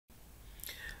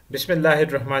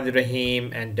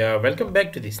Bismillahirrahmanirrahim, and welcome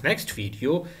back to this next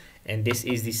video. And this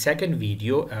is the second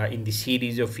video in the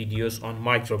series of videos on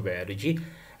microbiology.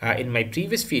 In my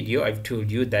previous video, I've told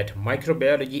you that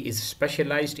microbiology is a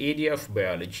specialized area of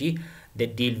biology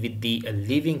that deal with the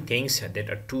living things that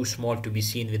are too small to be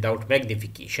seen without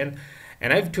magnification.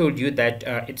 And I've told you that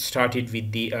it started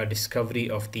with the discovery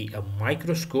of the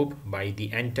microscope by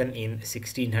the Anton in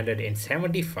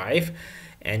 1675.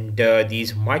 And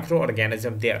these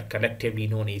microorganisms, they are collectively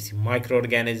known as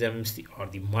microorganisms or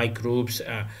the microbes,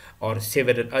 or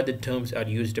several other terms are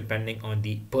used depending on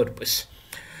the purpose.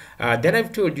 Then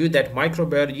I've told you that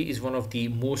microbiology is one of the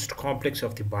most complex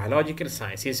of the biological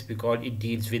sciences because it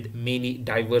deals with many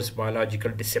diverse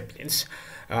biological disciplines.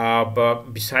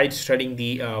 But besides studying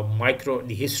the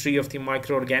history of the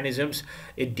microorganisms,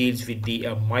 it deals with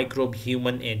the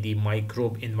microbe-human and the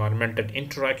microbe-environmental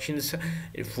interactions,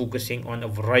 focusing on a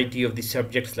variety of the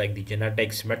subjects like the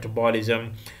genetics,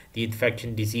 metabolism, the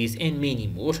infection, disease, and many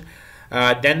more.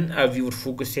 Then we were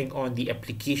focusing on the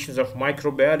applications of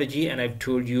microbiology, and I've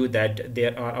told you that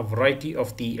there are a variety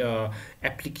of the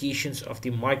applications of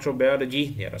the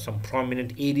microbiology. There are some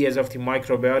prominent areas of the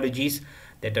microbiologies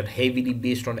that are heavily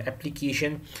based on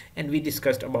application, and we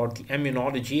discussed about the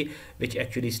immunology, which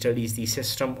actually studies the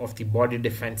system of the body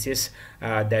defenses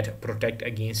that protect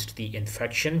against the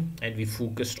infection, and we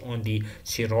focused on the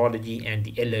serology and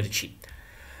the allergy.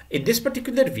 In this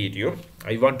particular video,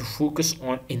 I want to focus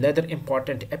on another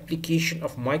important application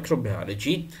of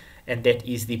microbiology, and that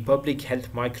is the public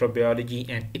health microbiology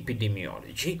and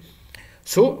epidemiology.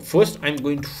 So first I'm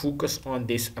going to focus on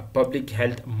this public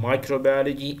health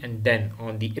microbiology and then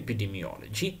on the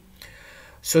epidemiology.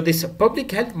 So this public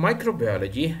health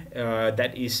microbiology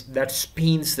that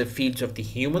spans the fields of the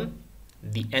human,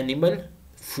 the animal,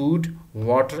 food,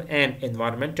 water, and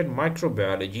environmental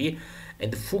microbiology,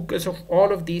 and the focus of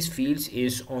all of these fields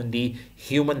is on the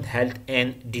human health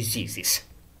and diseases.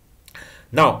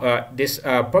 Now, this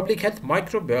public health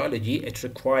microbiology, it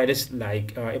requires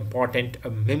like important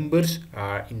members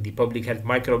in the public health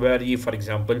microbiology. For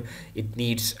example, it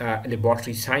needs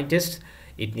laboratory scientists,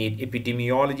 it needs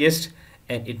epidemiologists,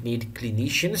 and it needs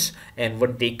clinicians. And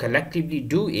what they collectively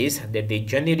do is that they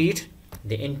generate,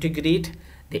 they integrate,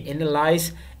 they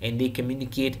analyze, and they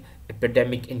communicate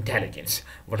epidemic intelligence.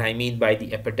 What I mean by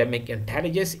the epidemic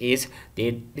intelligence is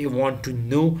they want to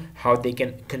know how they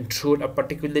can control a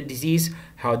particular disease,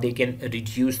 how they can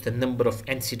reduce the number of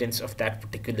incidents of that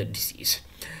particular disease.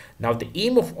 Now, the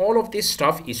aim of all of this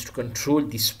stuff is to control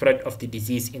the spread of the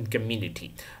disease in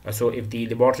community. So if the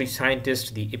laboratory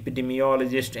scientists, the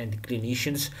epidemiologists, and the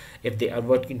clinicians, if they are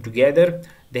working together,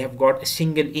 they have got a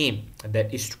single aim, and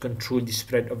that is to control the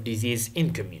spread of disease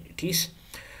in communities.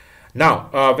 Now,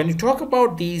 when you talk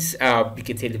about these, we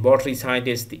can say laboratory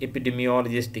scientists, the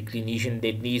epidemiologists, the clinician,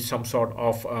 they need some sort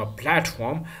of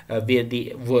platform where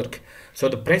they work. So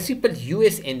the principal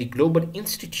US and the global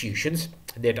institutions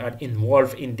that are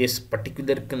involved in this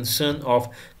particular concern of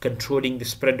controlling the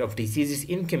spread of diseases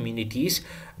in communities,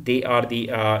 they are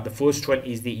the first one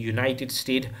is the United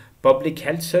States Public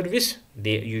Health Service.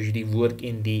 They usually work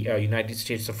in the United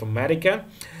States of America.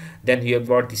 Then we have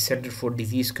got the Center for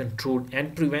Disease Control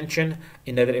and Prevention,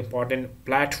 another important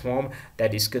platform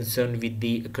that is concerned with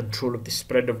the control of the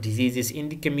spread of diseases in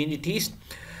the communities.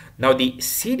 Now the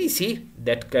CDC,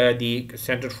 that the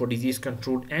Center for Disease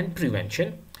Control and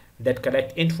Prevention, that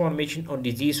collect information on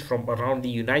disease from around the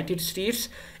United States,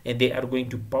 and they are going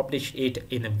to publish it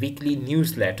in a weekly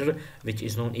newsletter which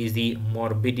is known as the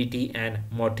Morbidity and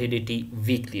Mortality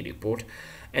Weekly Report.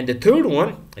 And the third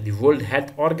one, the World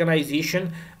Health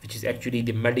Organization, which is actually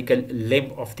the medical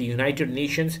limb of the United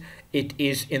Nations, it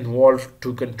is involved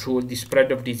to control the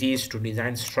spread of disease, to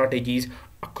design strategies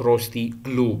across the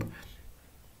globe.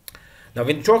 Now,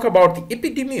 when we talk about the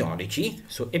epidemiology,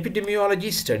 so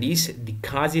epidemiology studies the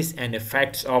causes and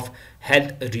effects of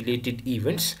health-related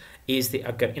events as they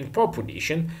occur in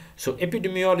population. So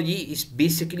epidemiology is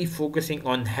basically focusing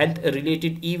on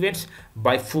health-related events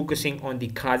by focusing on the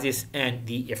causes and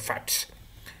the effects.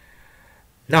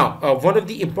 Now, one of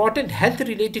the important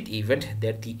health-related events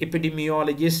that the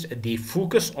epidemiologists they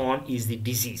focus on is the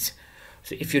disease.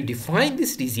 So if you define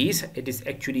this disease, it is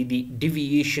actually the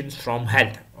deviations from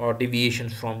health or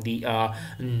deviations from the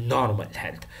normal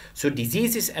health. So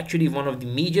disease is actually one of the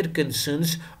major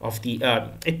concerns of the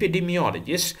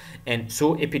epidemiologists, and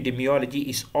so epidemiology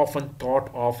is often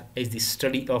thought of as the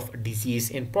study of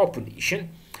disease in population.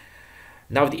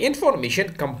 Now, the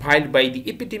information compiled by the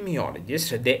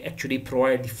epidemiologists, they actually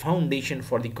provide the foundation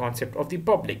for the concept of the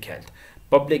public health.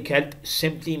 Public health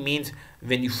simply means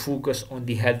when you focus on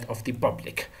the health of the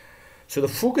public. So the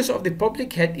focus of the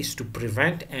public health is to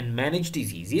prevent and manage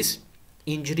diseases,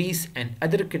 injuries, and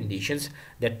other conditions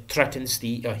that threatens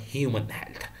the human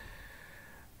health.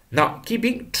 Now,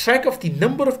 keeping track of the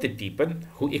number of the people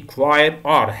who acquire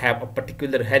or have a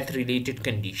particular health related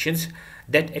conditions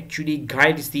that actually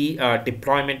guides the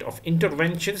deployment of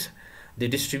interventions, the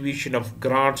distribution of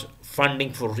grants,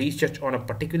 funding for research on a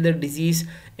particular disease,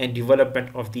 and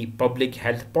development of the public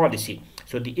health policy.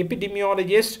 So the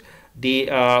epidemiologists, they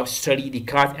study the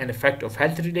cause and effect of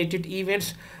health related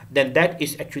events. Then that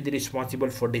is actually responsible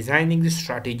for designing the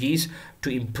strategies to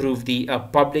improve the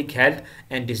public health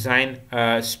and design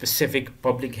specific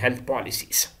public health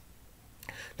policies.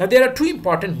 Now there are two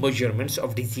important measurements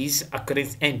of disease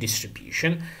occurrence and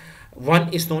distribution.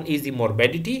 One is known as the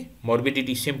morbidity.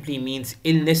 Morbidity simply means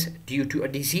illness due to a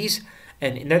disease.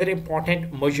 And another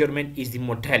important measurement is the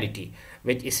mortality,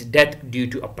 which is death due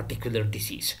to a particular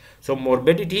disease. So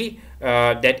morbidity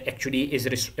that actually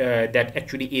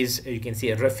is you can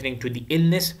say referring to the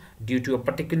illness due to a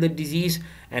particular disease,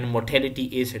 and mortality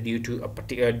is due to a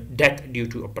particular death due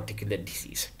to a particular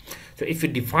disease. So if you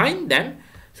define them,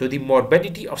 so the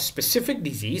morbidity of specific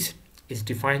disease is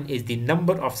defined as the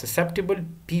number of susceptible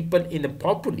people in the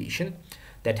population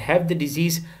that have the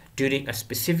disease during a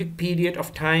specific period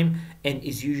of time, and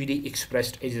is usually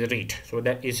expressed as a rate. So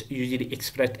that is usually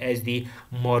expressed as the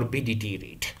morbidity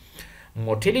rate.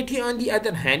 Mortality, on the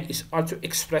other hand, is also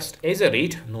expressed as a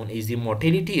rate known as the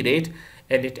mortality rate,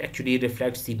 and it actually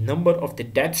reflects the number of the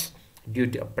deaths due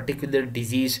to a particular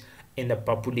disease in the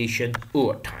population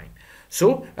over time.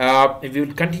 So we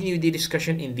will continue the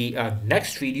discussion in the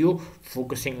next video,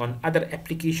 focusing on other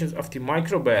applications of the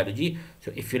microbiology.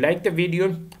 So if you like the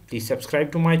video, please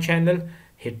subscribe to my channel,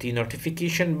 hit the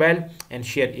notification bell, and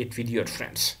share it with your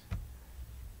friends.